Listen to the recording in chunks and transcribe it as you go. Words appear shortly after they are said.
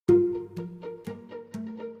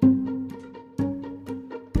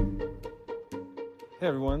Hey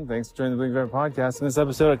everyone, thanks for joining the Bling Forever podcast. In this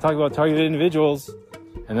episode, I talk about targeted individuals,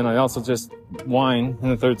 and then I also just whine in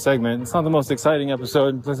the third segment. It's not the most exciting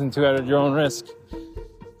episode. Listen to it at your own risk.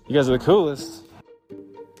 You guys are the coolest.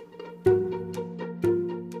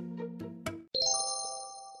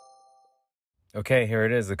 Okay, here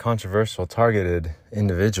it is, the controversial targeted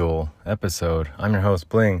individual episode. I'm your host,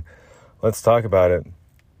 Bling. Let's talk about it.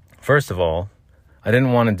 First of all, I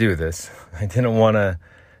didn't want to do this. I didn't want to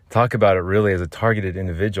talk about it really as a targeted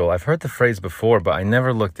individual. I've heard the phrase before, but I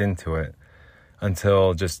never looked into it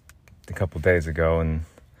until just a couple days ago, and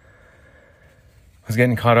was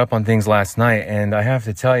getting caught up on things last night. And I have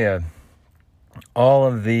to tell you, all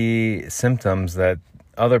of the symptoms that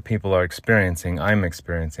other people are experiencing, I'm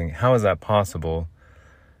experiencing. How is that possible?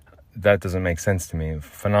 That doesn't make sense to me.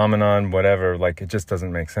 Phenomenon, whatever, it just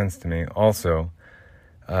doesn't make sense to me. Also,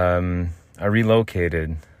 I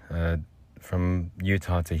relocated from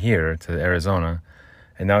Utah to here, to Arizona,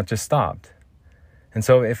 and now it just stopped. And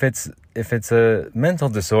so if it's a mental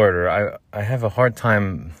disorder, I have a hard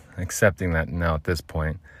time accepting that now at this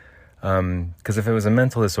point. Because if it was a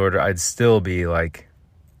mental disorder, I'd still be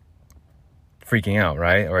freaking out,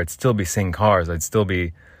 right? Or I'd still be seeing cars, I'd still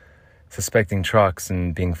be suspecting trucks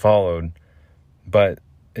and being followed. But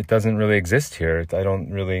it doesn't really exist here.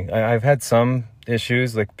 I've had some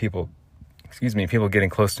issues, people getting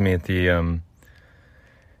close to me at the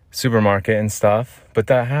supermarket and stuff, but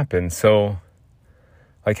that happens. So,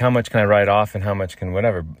 how much can I write off and how much can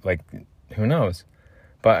whatever? Who knows?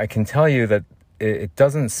 But I can tell you that it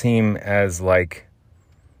doesn't seem as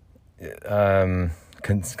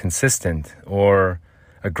consistent or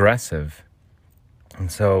aggressive.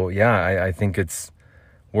 And so, yeah, I think it's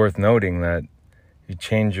worth noting that you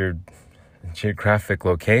change your geographic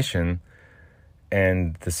location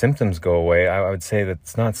and the symptoms go away. I would say that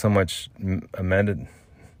it's not so much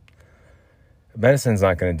medicine's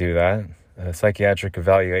not going to do that. Psychiatric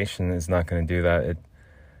evaluation is not going to do that.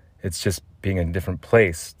 It's just being in a different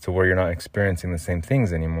place to where you're not experiencing the same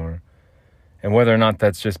things anymore. And whether or not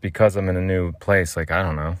that's just because I'm in a new place, I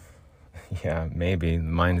don't know. Yeah, maybe. The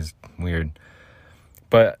mind is weird.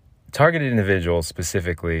 But targeted individuals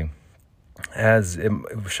specifically,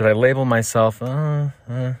 should I label myself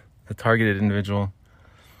the targeted individual?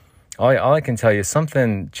 All I can tell you,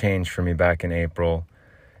 something changed for me back in April,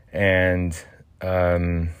 and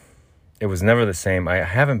it was never the same. I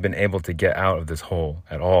haven't been able to get out of this hole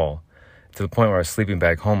at all, to the point where I was sleeping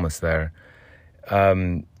bag homeless there.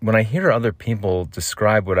 When I hear other people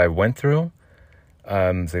describe what I went through,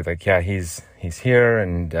 he's here,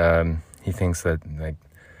 and he thinks that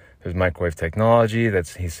there's microwave technology,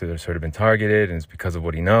 he's sort of been targeted, and it's because of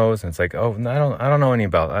what he knows. And it's I don't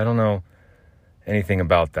know anything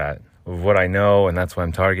about that. What I know, and that's why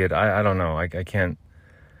I'm targeted. I don't know. I can't.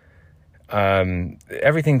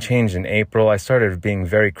 Everything changed in April. I started being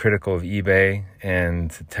very critical of eBay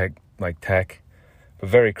and tech, but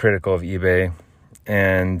very critical of eBay,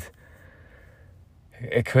 and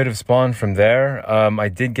it could have spawned from there. I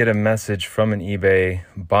did get a message from an eBay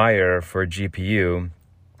buyer for a GPU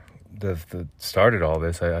that started all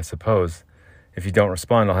this, I suppose. If you don't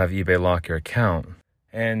respond, I'll have eBay lock your account.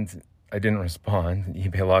 And I didn't respond.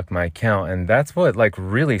 eBay locked my account, and that's what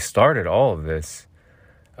really started all of this.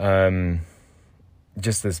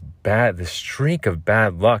 Just this streak of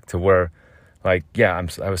bad luck to where, I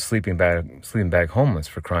was sleeping bag homeless,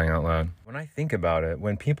 for crying out loud. When I think about it,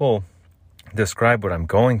 when people describe what I'm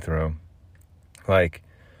going through,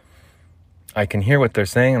 I can hear what they're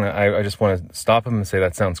saying, and I just want to stop them and say,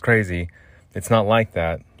 that sounds crazy. It's not like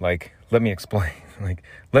that. Let me explain.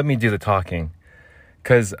 Let me do the talking.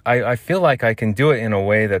 Because I feel like I can do it in a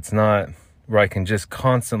way that's not where I can just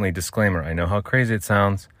constantly disclaimer. I know how crazy it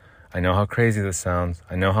sounds. I know how crazy this sounds.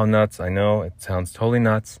 I know how nuts. I know it sounds totally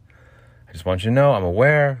nuts. I just want you to know I'm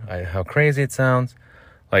aware how crazy it sounds.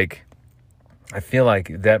 I feel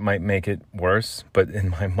like that might make it worse, but in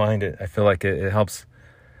my mind, I feel like it helps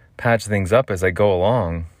patch things up as I go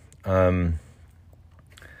along.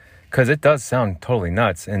 Because it does sound totally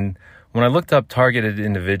nuts. And when I looked up targeted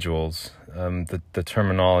individuals, the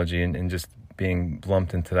terminology and just being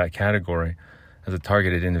lumped into that category as a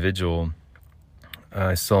targeted individual,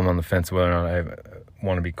 I still am on the fence whether or not I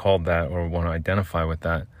want to be called that or want to identify with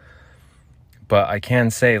that. But I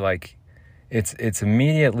can say it's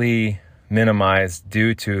immediately minimized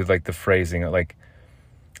due to the phrasing. You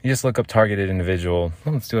just look up targeted individual.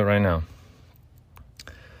 Well, let's do it right now.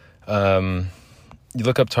 You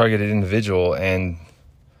look up targeted individual, and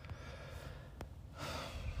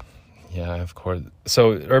yeah, of course.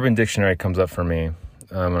 So Urban Dictionary comes up for me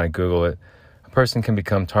when I Google it. person can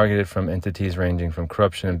become targeted from entities ranging from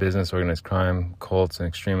corruption and business, organized crime, cults and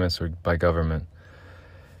extremists, or by government.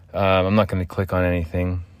 I'm not going to click on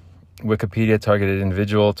anything. Wikipedia, targeted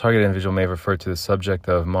individual. Targeted individual may refer to the subject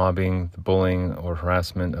of mobbing, the bullying, or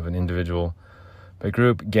harassment of an individual by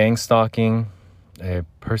group. Gang stalking, a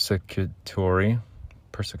persecutory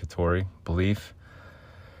belief.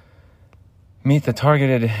 Meet the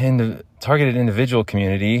targeted individual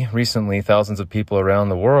community. Recently, thousands of people around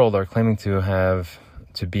the world are claiming to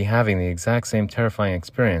be having the exact same terrifying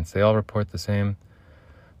experience. They all report the same.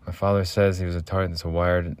 My father says he was a target. It's a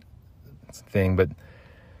wired thing, but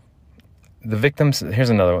the victims, here's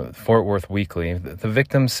another one, Fort Worth Weekly. The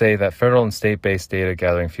victims say that federal and state-based data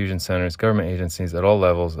gathering fusion centers, government agencies at all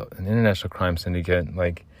levels, an international crime syndicate,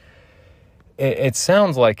 like, it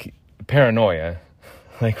sounds like paranoia,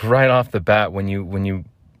 like right off the bat when you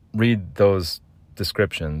read those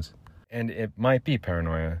descriptions. And it might be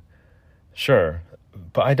paranoia, sure,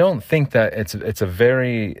 but I don't think that it's a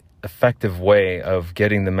very effective way of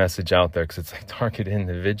getting the message out there, because it's like targeted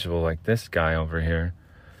individual, like this guy over here.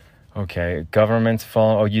 Okay, government's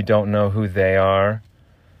fault. Oh, you don't know who they are?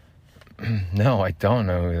 No, I don't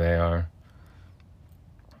know who they are.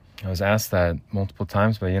 I was asked that multiple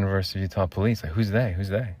times by University of Utah Police. Like, who's they? Who's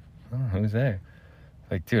they? Oh, who's they?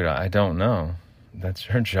 Like, dude, I don't know. That's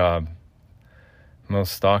your job.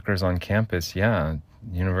 Most stalkers on campus, yeah,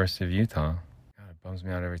 University of Utah. God, it bums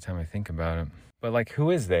me out every time I think about it. But like, who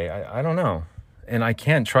is they? I don't know. And I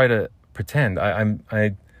can't try to pretend.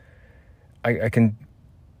 I can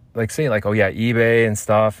like say like, oh yeah, eBay and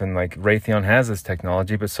stuff, and like Raytheon has this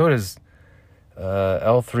technology, but so does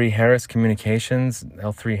L3 Harris Communications.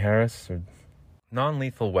 L3 Harris, or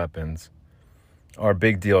non-lethal weapons are a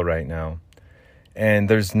big deal right now, and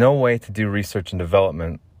there's no way to do research and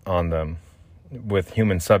development on them with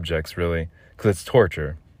human subjects, really, because it's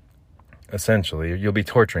torture. Essentially, you'll be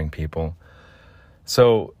torturing people.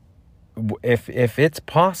 So if it's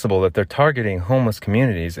possible that they're targeting homeless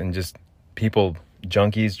communities and just people,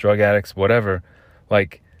 junkies, drug addicts, whatever,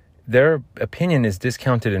 like, their opinion is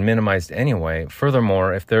discounted and minimized anyway.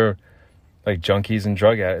 Furthermore, if they're like junkies and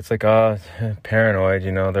drug addicts, it's like, paranoid,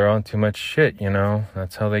 they're on too much shit,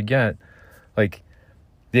 that's how they get. Like,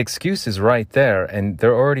 the excuse is right there, and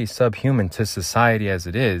they're already subhuman to society as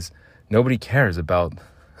it is. Nobody cares about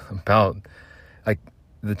like,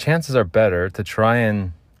 the chances are better to try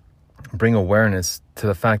and bring awareness to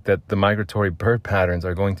the fact that the migratory bird patterns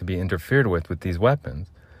are going to be interfered with these weapons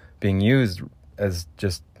being used as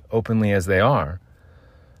just openly as they are,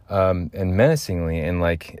 and menacingly, and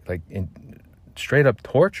like in straight up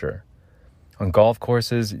torture. On golf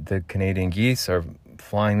courses, the Canadian geese are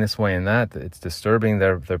flying this way and that. It's disturbing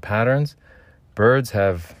their patterns. Birds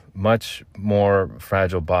have much more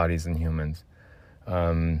fragile bodies than humans.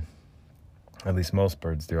 At least most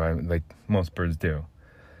birds do. Most birds do.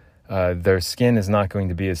 Their skin is not going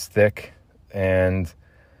to be as thick, and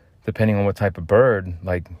depending on what type of bird,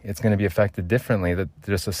 like, it's going to be affected differently. That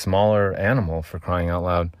just a smaller animal, for crying out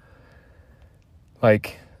loud.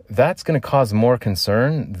 Like, that's going to cause more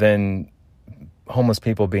concern than homeless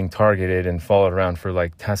people being targeted and followed around for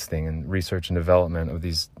like testing and research and development of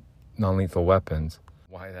these non-lethal weapons.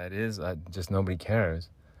 Why that is, just nobody cares.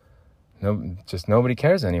 Nobody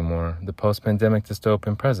cares anymore. The post-pandemic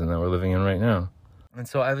dystopian present that we're living in right now. And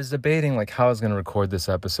so I was debating like how I was going to record this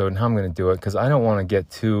episode and how I'm going to do it, because I don't want to get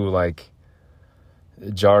too like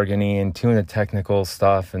jargony and too into technical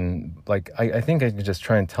stuff. And like, I think I could just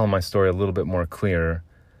try and tell my story a little bit more clear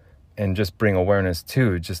and just bring awareness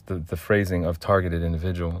to just the phrasing of targeted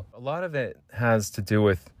individual. A lot of it has to do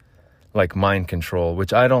with like mind control,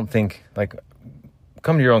 which I don't think, like,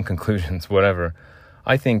 come to your own conclusions, whatever.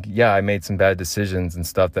 I think, yeah, I made some bad decisions and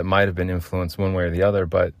stuff that might have been influenced one way or the other,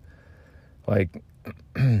 but like,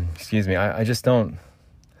 excuse me, I just don't,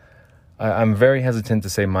 I'm very hesitant to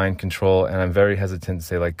say mind control, and I'm very hesitant to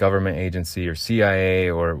say like government agency or CIA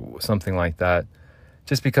or something like that,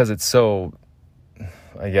 just because it's so,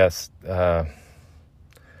 I guess,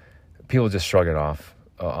 people just shrug it off.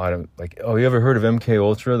 Like, oh, you ever heard of MK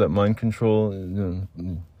Ultra, that mind control?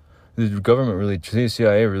 The government really, the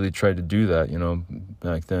CIA really tried to do that,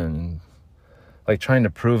 back then. And like, trying to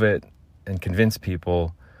prove it and convince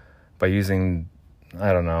people by using,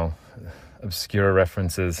 I don't know, obscure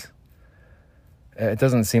references. It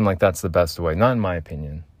doesn't seem like that's the best way. Not in my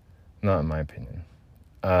opinion.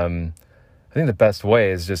 I think the best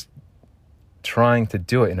way is just trying to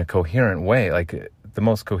do it in a coherent way, like the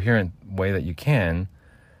most coherent way that you can,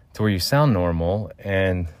 to where you sound normal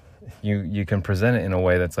and you can present it in a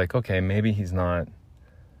way that's like, okay, maybe he's not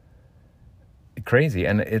crazy.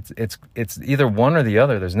 And it's either one or the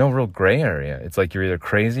other. There's no real gray area. It's like you're either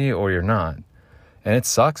crazy or you're not. And it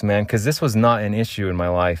sucks, man, because this was not an issue in my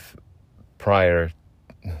life prior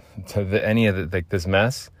to any of this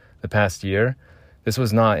mess the past year. This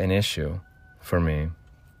was not an issue for me.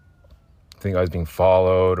 I think I was being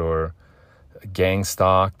followed or gang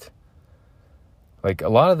stalked. Like a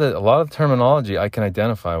lot of terminology I can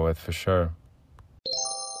identify with for sure.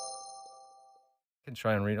 I can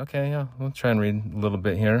try and read. Okay, yeah, we'll try and read a little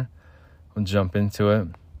bit here. We'll jump into it.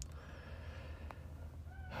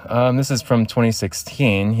 This is from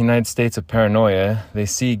 2016. United States of Paranoia. They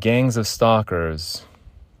see gangs of stalkers.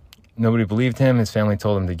 Nobody believed him. His family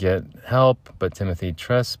told him to get help, but Timothy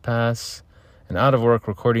Trespass, an out-of-work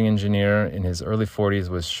recording engineer in his early 40s,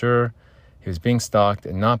 was sure he was being stalked,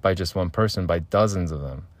 and not by just one person, by dozens of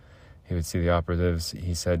them. He would see the operatives,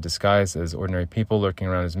 he said, disguised as ordinary people lurking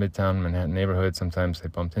around his Midtown Manhattan neighborhood. Sometimes they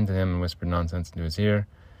bumped into him and whispered nonsense into his ear.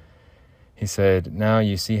 He said, "Now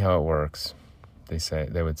you see how it works,"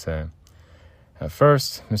 they would say. At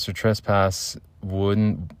first, Mr. Trespass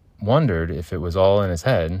wondered if it was all in his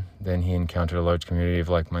head. Then he encountered a large community of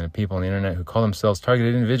like-minded people on the internet who call themselves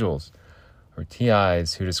targeted individuals, or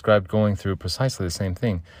TIs, who described going through precisely the same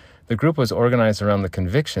thing. The group was organized around the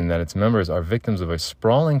conviction that its members are victims of a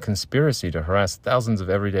sprawling conspiracy to harass thousands of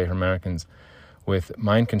everyday Americans with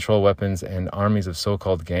mind control weapons and armies of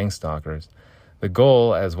so-called gang stalkers. The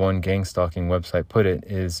goal, as one gang stalking website put it,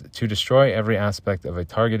 is to destroy every aspect of a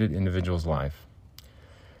targeted individual's life.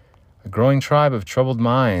 A growing tribe of troubled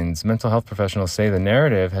minds, mental health professionals say the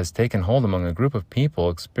narrative has taken hold among a group of people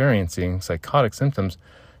experiencing psychotic symptoms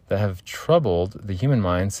that have troubled the human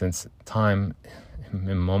mind since time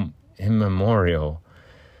immemorial.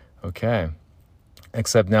 Okay.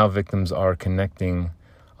 Except now victims are connecting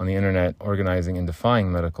on the internet, organizing and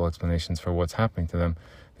defying medical explanations for what's happening to them.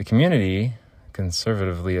 The community,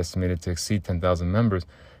 conservatively estimated to exceed 10,000 members,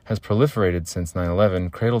 has proliferated since 9/11,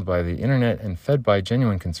 cradled by the internet and fed by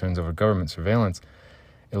genuine concerns over government surveillance.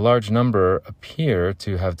 A large number appear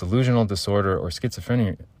to have delusional disorder or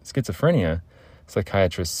schizophrenia,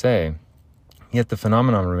 psychiatrists say. Yet the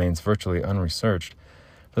phenomenon remains virtually unresearched.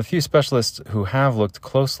 For the few specialists who have looked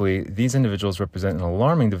closely, these individuals represent an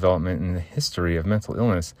alarming development in the history of mental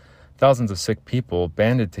illness. Thousands of sick people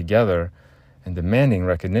banded together and demanding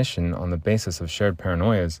recognition on the basis of shared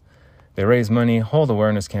paranoias. They raise money, hold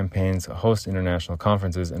awareness campaigns, host international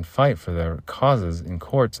conferences, and fight for their causes in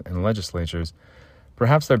courts and legislatures.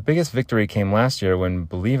 Perhaps their biggest victory came last year when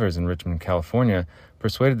believers in Richmond, California,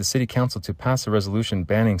 persuaded the city council to pass a resolution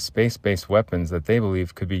banning space-based weapons that they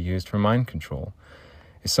believe could be used for mind control.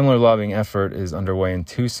 A similar lobbying effort is underway in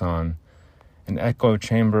Tucson, an echo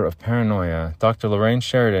chamber of paranoia. Dr. Lorraine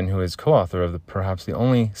Sheridan, who is co-author of perhaps the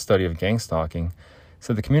only study of gang stalking,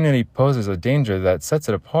 said the community poses a danger that sets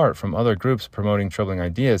it apart from other groups promoting troubling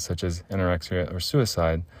ideas such as anorexia or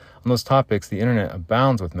suicide. On those topics, the internet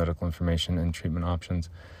abounds with medical information and treatment options.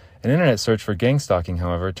 An internet search for gang stalking,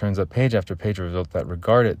 however, turns up page after page of results that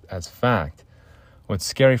regard it as fact. What's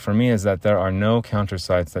scary for me is that there are no counter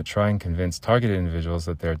sites that try and convince targeted individuals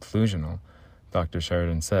that they're delusional, Dr.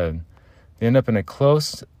 Sheridan said. They end up in a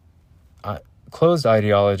closed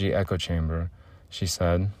ideology echo chamber, she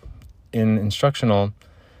said. In instructional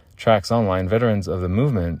tracks online, veterans of the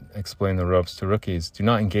movement explain the ropes to rookies. Do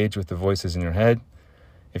not engage with the voices in your head.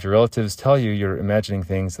 If your relatives tell you you're imagining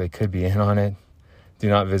things, they could be in on it. Do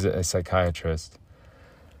not visit a psychiatrist.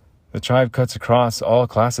 The tribe cuts across all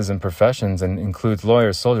classes and professions and includes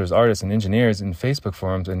lawyers, soldiers, artists, and engineers in Facebook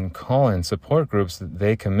forums and call-in support groups that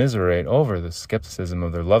they commiserate over the skepticism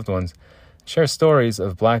of their loved ones, share stories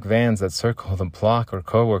of black vans that circle the block or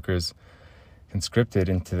co-workers conscripted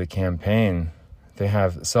into the campaign. They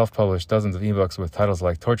have self-published dozens of ebooks with titles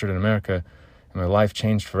like Tortured in America and My Life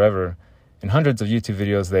Changed Forever. In hundreds of YouTube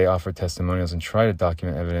videos, they offer testimonials and try to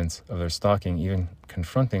document evidence of their stalking, even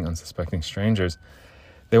confronting unsuspecting strangers.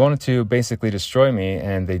 They wanted to basically destroy me,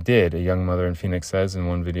 and they did, a young mother in Phoenix says in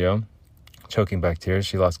one video. Choking back tears,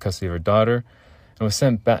 she lost custody of her daughter and was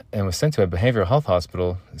sent to a behavioral health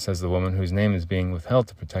hospital, says the woman, whose name is being withheld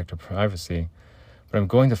to protect her privacy. But I'm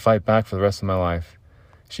going to fight back for the rest of my life.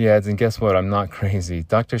 She adds, and guess what? I'm not crazy.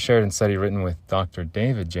 Dr. Sheridan's study, written with Dr.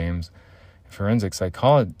 David James, a forensic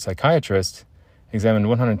psychiatrist, examined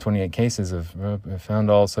 128 cases found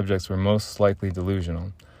all subjects were most likely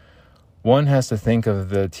delusional. One has to think of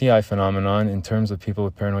the TI phenomenon in terms of people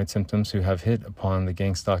with paranoid symptoms who have hit upon the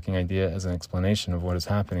gang stalking idea as an explanation of what is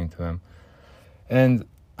happening to them. And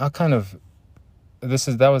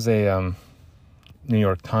that was a New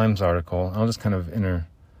York Times article. I'll just kind of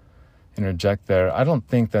interject there. I don't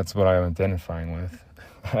think that's what I'm identifying with.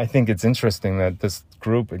 I think it's interesting that this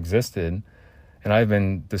group existed, and I've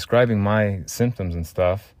been describing my symptoms and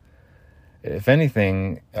stuff. If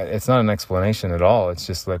anything, it's not an explanation at all. It's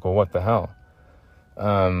just like, well, what the hell?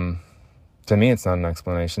 To me, it's not an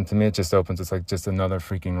explanation. To me, it just opens, it's like just another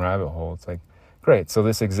freaking rabbit hole. It's like, great, so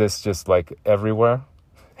this exists just like everywhere,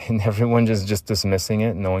 and everyone just dismissing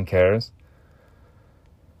it, no one cares.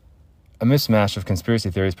 A mismatch of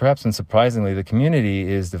conspiracy theories. Perhaps unsurprisingly, the community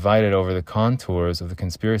is divided over the contours of the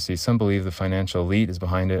conspiracy. Some believe the financial elite is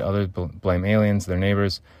behind it. Others blame aliens, their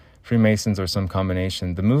neighbors, Freemasons, or some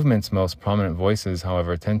combination. The movement's most prominent voices,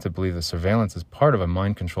 however, tend to believe the surveillance is part of a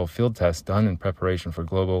mind control field test done in preparation for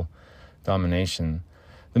global domination.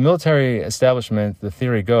 The military establishment, the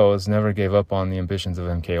theory goes, never gave up on the ambitions of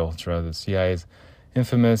MKUltra, the CIA's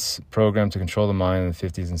infamous program to control the mind in the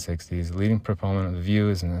 50s and 60s. The leading proponent of the view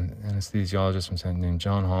is an anesthesiologist from St. named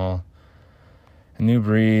John Hall. A new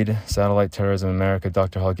breed, satellite terrorism in America.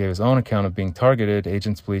 Dr. Hall gave his own account of being targeted.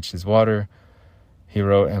 Agents bleached his water. He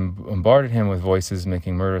wrote and bombarded him with voices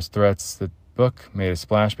making murderous threats. The book made a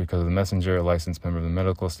splash because of the messenger, a licensed member of the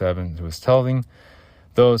medical establishment, who was telling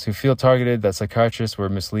those who feel targeted that psychiatrists were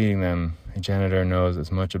misleading them. A janitor knows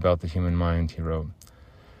as much about the human mind, he wrote.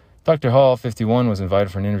 Dr. Hall, 51, was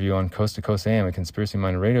invited for an interview on Coast to Coast AM, a conspiracy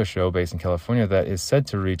minded radio show based in California that is said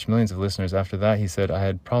to reach millions of listeners. After that, he said, I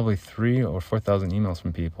had probably 3,000 or 4,000 emails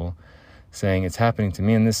from people saying, it's happening to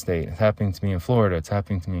me in this state, it's happening to me in Florida, it's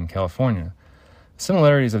happening to me in California. The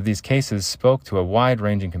similarities of these cases spoke to a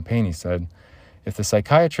wide-ranging campaign, he said. If the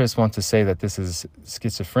psychiatrists want to say that this is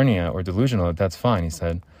schizophrenia or delusional, that's fine, he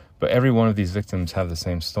said. But every one of these victims have the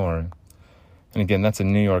same story. And again, that's a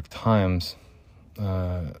New York Times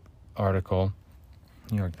article,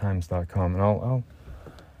 NewYorkTimes.com, and I'll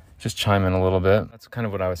just chime in a little bit. That's kind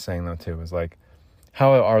of what I was saying though too. Is like,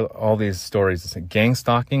 how are all these stories gang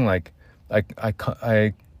stalking? Like, I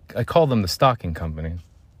call them the stalking company.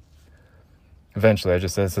 Eventually, I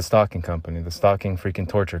just said it's the stalking company, the stalking freaking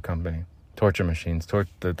torture company, torture machines,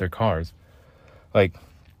 their cars. Like,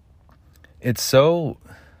 it's so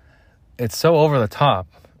over the top.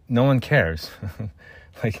 No one cares.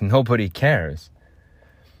 Like, nobody cares.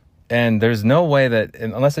 And there's no way that,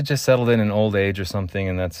 unless it just settled in old age or something,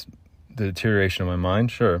 and that's the deterioration of my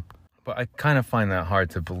mind, sure. But I kind of find that hard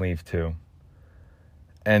to believe, too.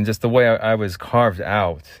 And just the way I was carved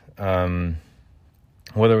out,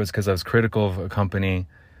 whether it was because I was critical of a company,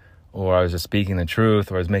 or I was just speaking the truth,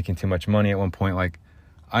 or I was making too much money at one point, like,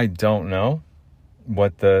 I don't know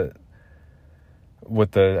what the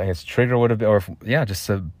I guess, trigger would have been, or, just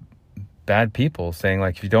bad people saying,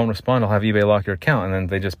 like, if you don't respond, I'll have eBay lock your account, and then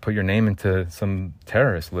they just put your name into some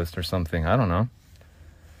terrorist list or something. I don't know.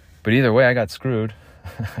 But either way, I got screwed.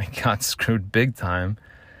 I got screwed big time.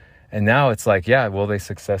 And now it's like, they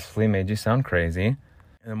successfully made you sound crazy.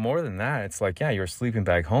 And more than that, it's like, you're a sleeping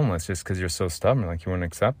bag homeless just because you're so stubborn. Like, you wouldn't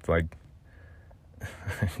accept,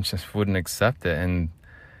 just wouldn't accept it. And,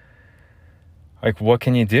 like, what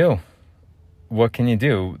can you do? What can you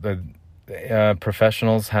do? The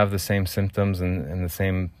professionals have the same symptoms and the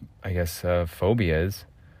same, I guess, phobias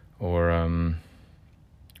or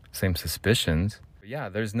same suspicions.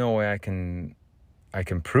 But there's no way I can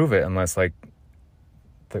prove it unless, like,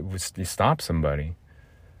 you stop somebody.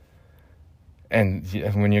 And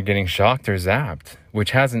when you're getting shocked or zapped,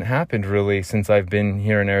 which hasn't happened really since I've been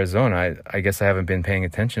here in Arizona. I guess I haven't been paying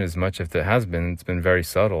attention as much. If it has been, it's been very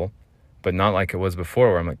subtle, but not like it was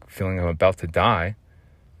before, where I'm like feeling I'm about to die,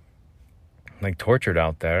 like tortured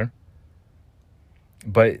out there.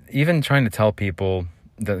 But even trying to tell people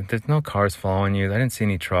that there's no cars following you, I didn't see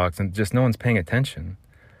any trucks, and just no one's paying attention.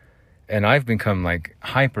 And I've become like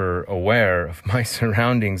hyper aware of my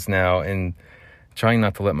surroundings now, and trying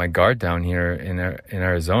not to let my guard down here in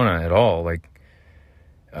Arizona at all. Like,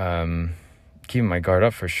 keeping my guard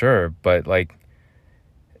up for sure, but like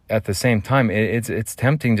at the same time, it's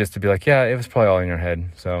tempting just to be like, it was probably all in your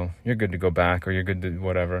head, so you're good to go back, or you're good to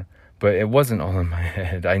whatever. But it wasn't all in my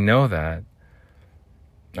head. I know that.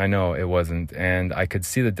 I know it wasn't, and I could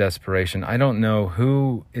see the desperation. I don't know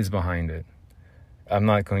who is behind it. I'm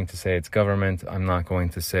not going to say it's government. I'm not going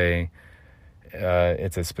to say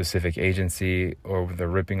it's a specific agency, or they're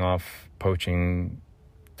ripping off, poaching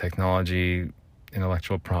technology,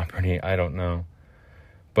 intellectual property. I don't know.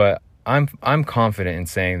 But I'm confident in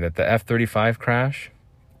saying that the F-35 crash,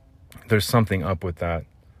 there's something up with that.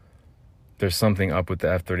 There's something up with the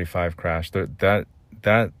F-35 crash. That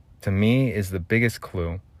to me is the biggest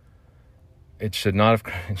clue. It should not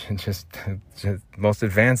have just most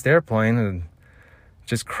advanced airplane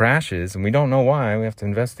just crashes, and we don't know why. We have to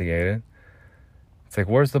investigate it. It's like,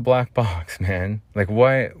 where's the black box, man? Like,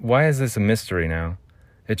 why is this a mystery now?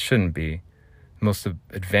 It shouldn't be. Most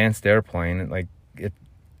advanced airplane, like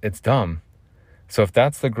it's dumb. So if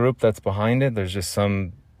that's the group that's behind it, there's just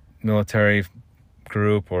some military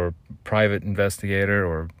group or private investigator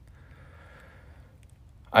or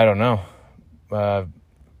I don't know,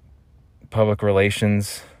 public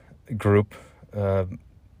relations group,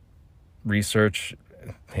 research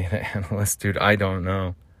data analyst, dude, I don't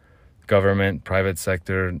know. Government, private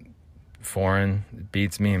sector, foreign, it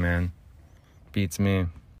beats me, man. Beats me.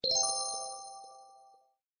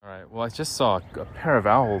 Alright, well, I just saw a pair of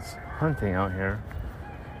owls hunting out here.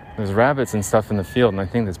 There's rabbits and stuff in the field, and I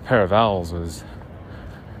think this pair of owls was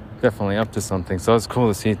definitely up to something. So it's cool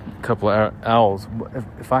to see a couple of owls.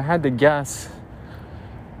 If I had to guess,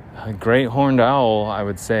 a great horned owl, I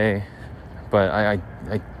would say, but I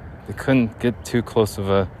couldn't get too close of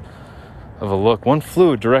a look. One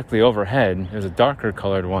flew directly overhead. It was a darker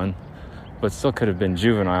colored one, but still could have been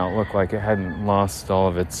juvenile. It looked like it hadn't lost all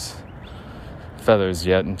of its feathers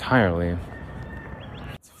yet entirely.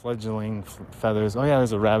 It's fledgling feathers. Oh yeah,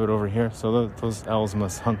 there's a rabbit over here. So those owls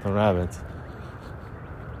must hunt the rabbits.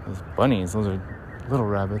 Those bunnies, those are little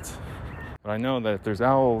rabbits. But I know that if there's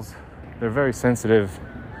owls, they're very sensitive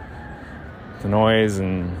to noise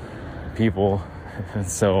and people. And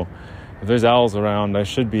so if there's owls around, I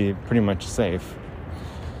should be pretty much safe.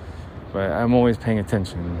 But I'm always paying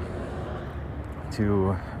attention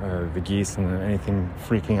to the geese and anything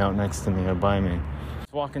freaking out next to me or by me.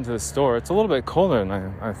 Just walk into the store. It's a little bit colder than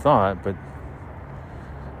I thought, but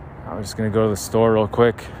I was just going to go to the store real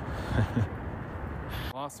quick.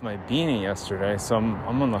 Lost my beanie yesterday, so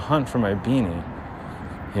I'm on the hunt for my beanie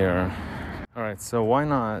here. All right, so why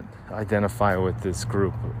not identify with this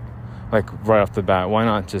group? Like right off the bat, why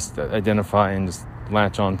not just identify and just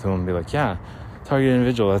latch onto them and be like, yeah, targeted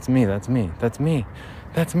individual, that's me, that's me, that's me,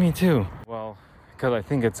 that's me too. Well, because I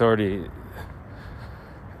think it's already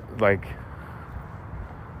like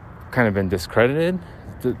kind of been discredited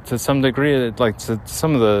to some degree. Like to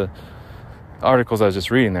some of the articles I was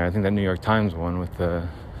just reading there, I think that New York Times one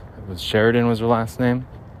with Sheridan was her last name,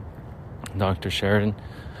 Dr. Sheridan,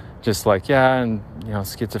 just like, yeah, and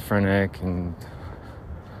schizophrenic and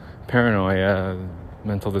paranoia,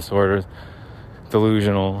 mental disorders,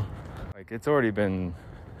 delusional. Like it's already been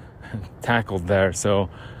tackled there, so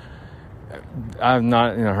I'm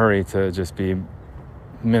not in a hurry to just be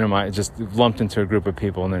minimized, just lumped into a group of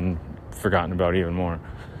people and then forgotten about even more.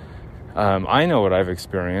 I know what I've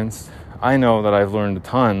experienced. I know that I've learned a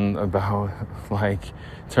ton about like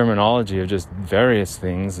terminology of just various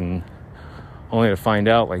things, and only to find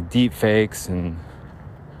out like deep fakes and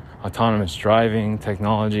autonomous driving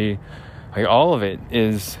technology, like all of it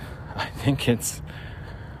is, I think it's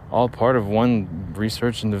all part of one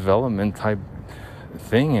research and development type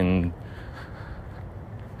thing. And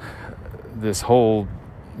this whole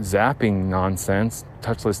zapping nonsense,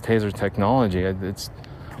 touchless taser technology, it's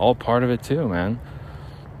all part of it too, man.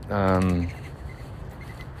 I'm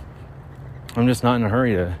just not in a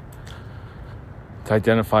hurry to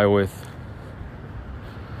identify with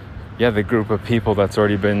the group of people that's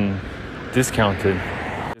already been discounted,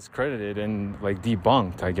 discredited, and like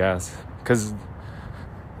debunked, I guess, because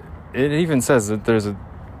it even says that there's a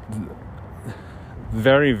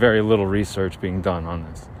very, very little research being done on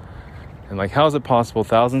this. And like, how is it possible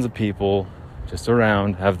thousands of people just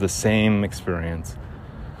around have the same experience,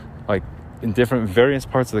 like in different various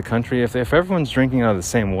parts of the country? If everyone's drinking out of the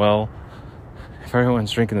same well, if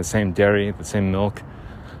everyone's drinking the same dairy, the same milk,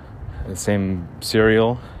 the same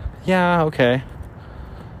cereal, yeah, okay,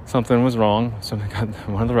 something was wrong.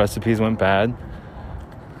 One of the recipes went bad.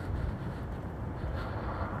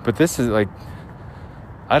 But this is like,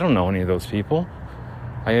 I don't know any of those people.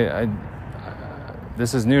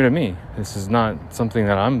 This is new to me. This is not something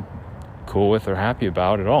that I'm cool with or happy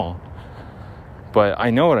about at all. But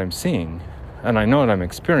I know what I'm seeing, and I know what I'm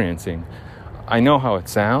experiencing. I know how it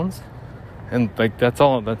sounds, and like that's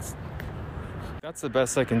the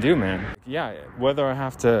best I can do, man. Yeah, whether I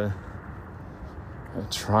have to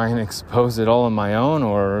try and expose it all on my own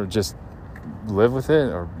or just live with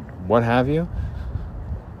it or what have you,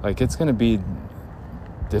 like it's going to be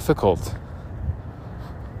difficult.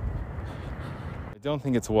 I don't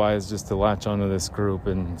think it's wise just to latch onto this group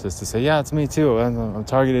and just to say, yeah, it's me too. I'm a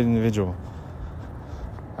targeted individual.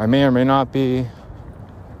 I may or may not be.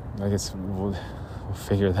 I guess we'll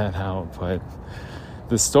figure that out. But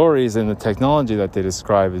the stories and the technology that they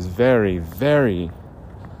describe is very, very,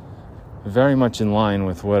 very much in line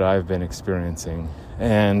with what I've been experiencing.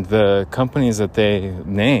 And the companies that they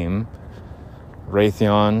name,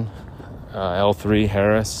 Raytheon, L3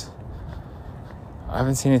 Harris, I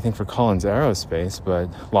haven't seen anything for Collins Aerospace, but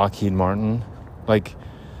Lockheed Martin, like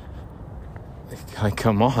Like,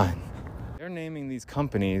 come on. They're naming these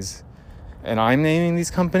companies, and I'm naming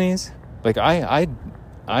these companies. Like, I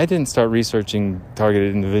didn't start researching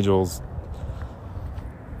targeted individuals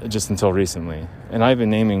just until recently. And I've been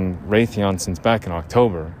naming Raytheon since back in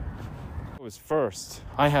October. It was first.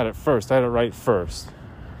 I had it first. I had it right first.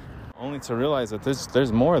 Only to realize that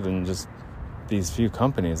there's more than just these few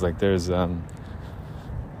companies. Like, there's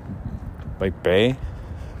like BAE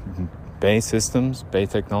Systems, BAE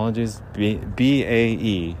Technologies,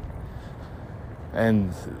 BAE,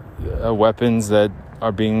 and weapons that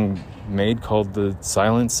are being made called the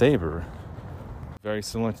Silent Saber, very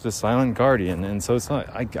similar to the Silent Guardian. And so it's not,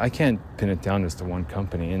 I can't pin it down just to one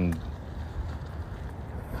company, and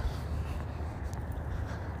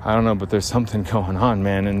I don't know, but there's something going on,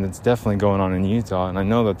 man, and it's definitely going on in Utah. And I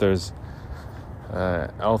know that there's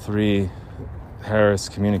L3 Harris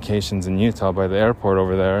Communications in Utah by the airport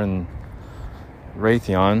over there, and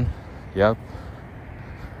Raytheon, yep.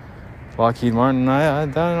 Lockheed Martin, I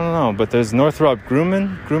don't know, but there's Northrop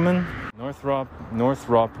Grumman,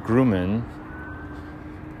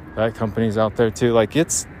 that company's out there too. Like,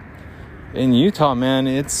 it's in Utah, man,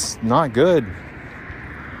 it's not good.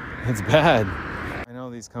 It's bad. I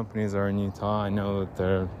know these companies are in Utah. I know that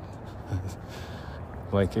they're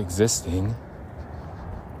like existing.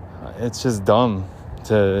 It's just dumb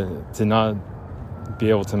to not be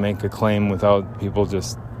able to make a claim without people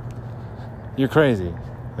just, you're crazy.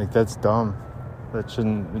 Like, that's dumb. It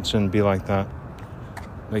shouldn't be like that.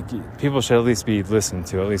 Like, people should at least be listened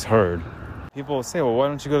to, at least heard. People say, well, why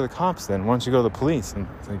don't you go to the cops then? Why don't you go to the police? And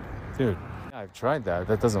it's like, dude, yeah, I've tried that.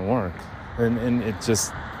 That doesn't work. And it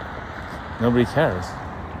just, nobody cares.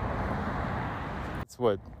 It's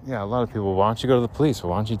what, yeah, a lot of people, why don't you go to the police? Or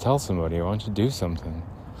why don't you tell somebody? Or why don't you do something?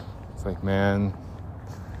 It's like, man,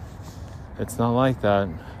 it's not like that.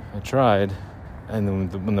 I tried.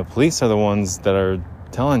 And when the police are the ones that are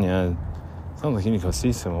telling you, sounds like you need to go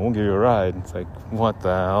see someone, we'll give you a ride. It's like, what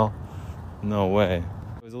the hell? No way.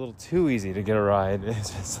 It was a little too easy to get a ride. It's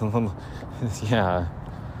just a little, yeah,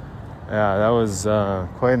 that was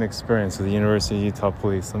quite an experience with the University of Utah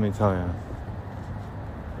Police, let me tell you.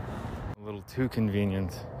 A little too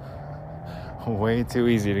convenient. Way too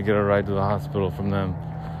easy to get a ride to the hospital from them.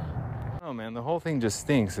 Oh man, the whole thing just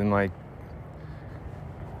stinks, and like,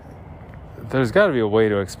 there's got to be a way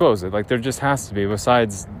to expose it. Like, there just has to be,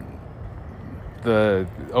 besides the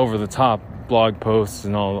over-the-top blog posts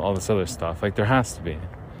and all this other stuff. Like, there has to be. And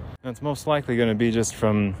it's most likely going to be just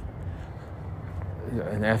from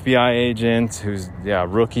an FBI agent who's,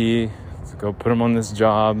 rookie. Let's go put him on this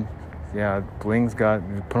job. Yeah, Bling's put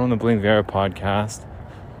him on the Bling Vera podcast.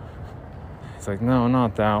 It's like, no,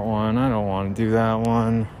 not that one. I don't want to do that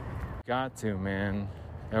one. Got to, man.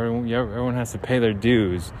 Everyone has to pay their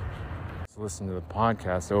dues. Listen to the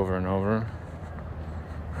podcast over and over.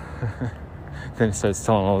 Then he starts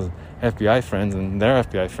telling all his FBI friends, and their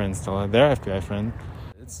FBI friends tell their FBI friend.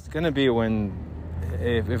 It's gonna be when,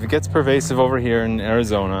 if it gets pervasive over here in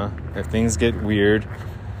Arizona, if things get weird,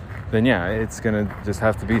 then yeah, it's gonna just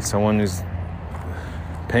have to be someone who's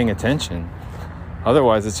paying attention.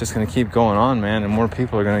 Otherwise, it's just gonna keep going on, man, and more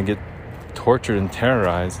people are gonna get tortured and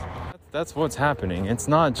terrorized. That's what's happening. It's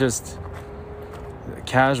not just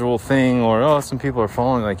casual thing, or some people are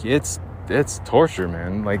falling. Like, it's torture,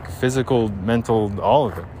 man. Like, physical, mental, all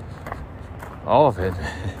of it.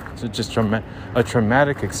 It's just a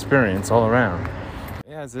traumatic experience all around.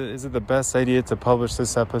 Yeah, is it the best idea to publish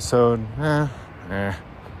this episode? It's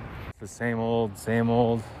the same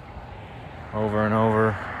old over and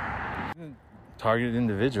over. Targeted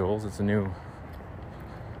individuals, it's a new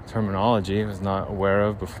terminology I was not aware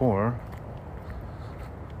of before.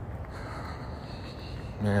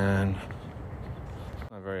 Man,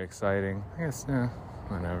 not very exciting. I guess,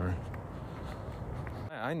 whatever.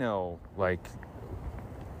 I know, like,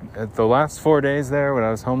 at the last 4 days there, when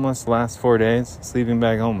I was homeless, sleeping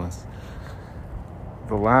bag homeless.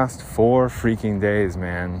 The last 4 freaking days,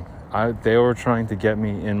 man, they were trying to get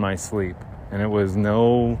me in my sleep. And it was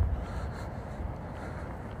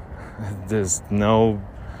there's no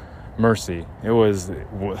mercy. It was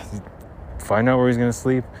find out where he's going to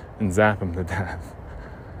sleep and zap him to death.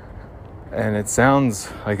 And it sounds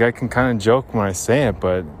like I can kind of joke when I say it,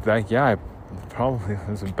 but I probably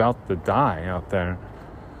was about to die out there.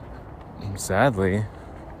 Sadly,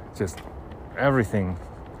 just everything,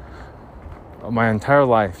 my entire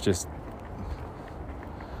life, just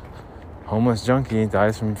homeless junkie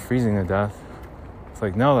dies from freezing to death. It's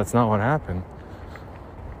like, no, that's not what happened.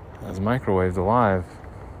 I was microwaved alive.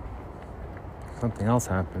 Something else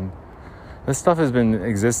happened. This stuff has been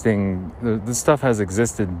existing. This stuff has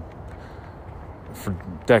existed for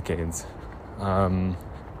decades. I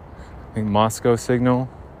think Moscow signal,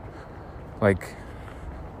 like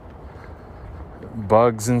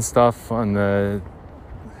bugs and stuff on the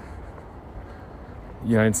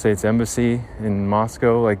United States Embassy in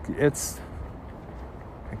Moscow. Like,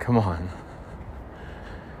 come on.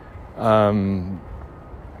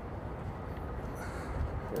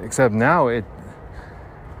 Except now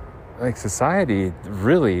society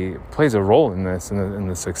really plays a role in this, in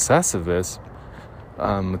the success of this,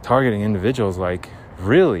 targeting individuals, like,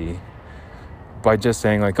 really, by just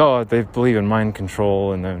saying, like, oh, they believe in mind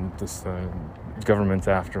control, and then this government's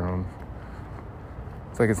after them.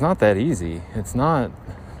 It's like, it's not that easy. That's not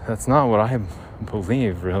what I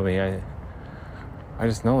believe, really. I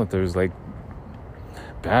just know that there's, like,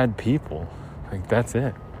 bad people. Like, that's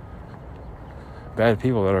it. Bad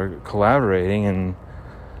people that are collaborating, and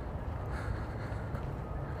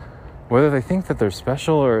whether they think that they're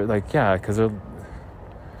special or, like, yeah, because they're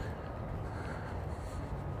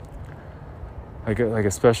like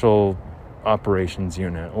a special operations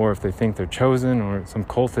unit, or if they think they're chosen, or some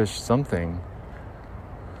cultish something.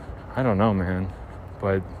 I don't know, man.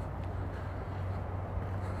 But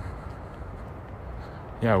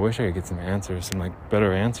yeah, I wish I could get some answers, some, like,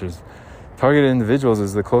 better answers. Targeted individuals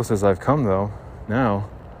is the closest I've come, though, now,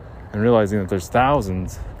 and realizing that there's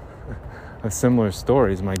thousands of similar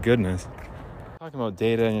stories. My goodness. Talking about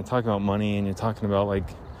data, and you're talking about money, and you're talking about, like,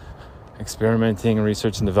 experimenting and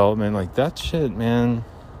research and development, like, that shit, man.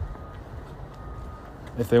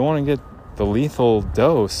 If they want to get the lethal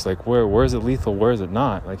dose, like, where is it lethal, where is it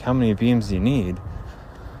not? Like, how many beams do you need?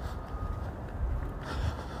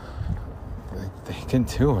 Like, they can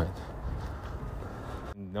do it.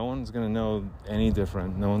 No one's gonna know any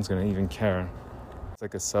different. No one's gonna even care. It's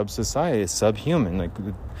like a sub-society, a subhuman. Like,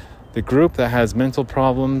 the group that has mental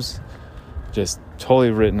problems, just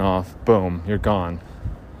totally written off. Boom, you're gone.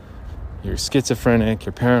 You're schizophrenic,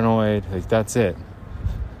 you're paranoid. Like, that's it.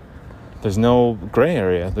 There's no gray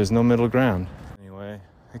area. There's no middle ground. Anyway,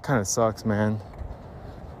 it kind of sucks, man.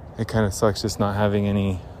 It kind of sucks just not having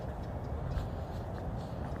any...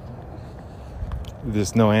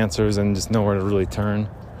 There's no answers and just nowhere to really turn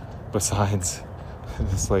besides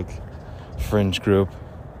this, like, fringe group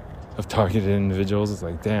of targeted individuals. It's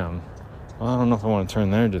like, damn. Well, I don't know if I want to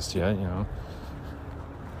turn there just yet, you know.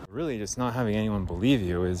 Really, just not having anyone believe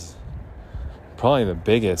you is probably the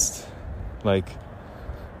biggest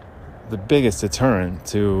deterrent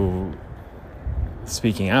to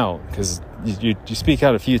speaking out, because you speak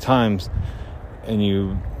out a few times and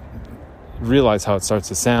you realize how it starts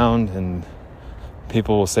to sound, and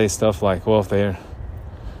people will say stuff like, well, if they're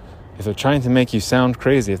trying to make you sound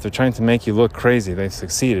crazy, if they're trying to make you look crazy, they've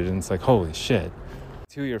succeeded. And it's like, holy shit,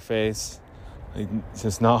 to your face, like,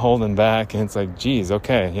 just not holding back. And it's like, geez,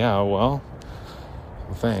 okay, yeah, well,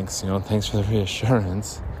 thanks, thanks for the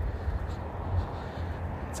reassurance.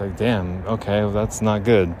 It's like, damn, okay, well, that's not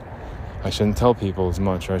good. I shouldn't tell people as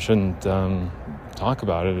much, or I shouldn't talk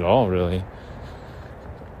about it at all, really.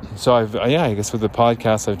 So I guess with the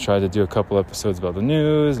podcast, I've tried to do a couple episodes about the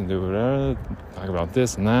news and do whatever, talk about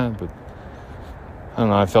this and that, but I don't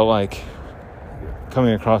know, I felt like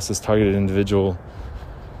coming across this targeted individual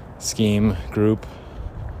scheme, group,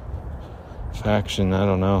 faction, I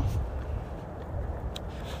don't know,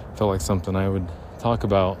 felt like something I would talk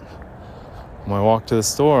about when I walk to the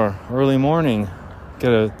store early morning,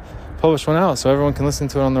 publish one out so everyone can listen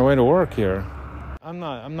to it on their way to work here. I'm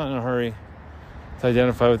not in a hurry to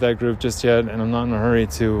identify with that group just yet, and I'm not in a hurry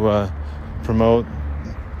to promote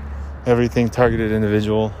everything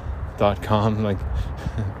targetedindividual.com. Like,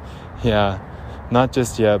 yeah, not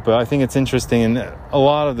just yet, but I think it's interesting, and a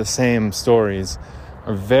lot of the same stories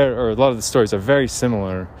are very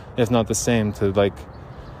similar, if not the same, to, like,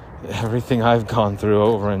 everything I've gone through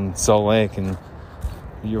over in Salt Lake, and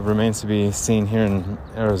it remains to be seen here in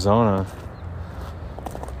Arizona.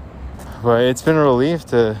 But it's been a relief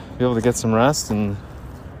to be able to get some rest and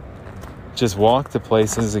just walk to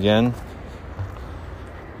places again.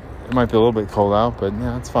 It might be a little bit cold out, but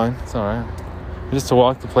yeah, it's fine. It's all right. Just to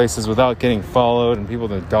walk to places without getting followed, and people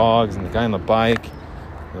with their dogs, and the guy on the bike,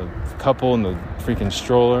 the couple in the freaking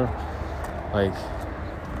stroller. Like,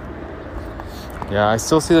 yeah, I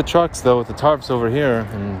still see the trucks, though, with the tarps over here.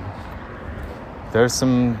 And there's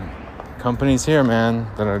some companies here, man,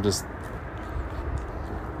 that are just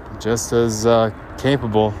as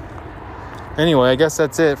capable. Anyway, I guess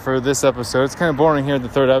that's it for this episode. It's kind of boring here at the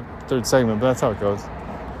third segment, but that's how it goes.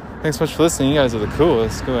 Thanks so much for listening. You guys are the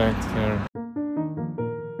coolest. Go back together.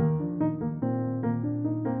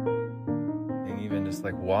 Even just,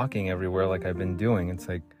 like, walking everywhere like I've been doing. It's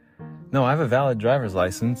like, no, I have a valid driver's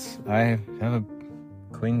license. I have a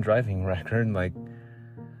clean driving record. Like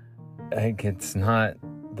it's not,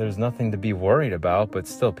 there's nothing to be worried about, but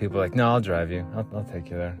still people are like, no, I'll drive you. I'll take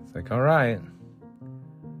you there. It's like, all right.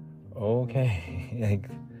 Okay.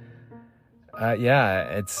 Like, yeah,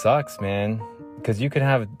 it sucks, man. Because you could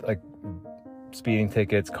have like speeding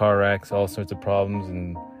tickets, car wrecks, all sorts of problems,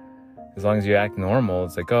 and as long as you act normal,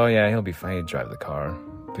 it's like, oh yeah, he'll be fine. You drive the car.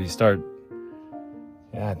 But you start,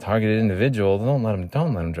 targeted individual. Don't let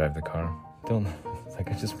him drive the car. Don't. It's like,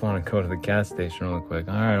 I just want to go to the gas station real quick.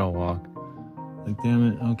 All right, I'll walk. Like,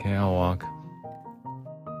 damn it. Okay, I'll walk.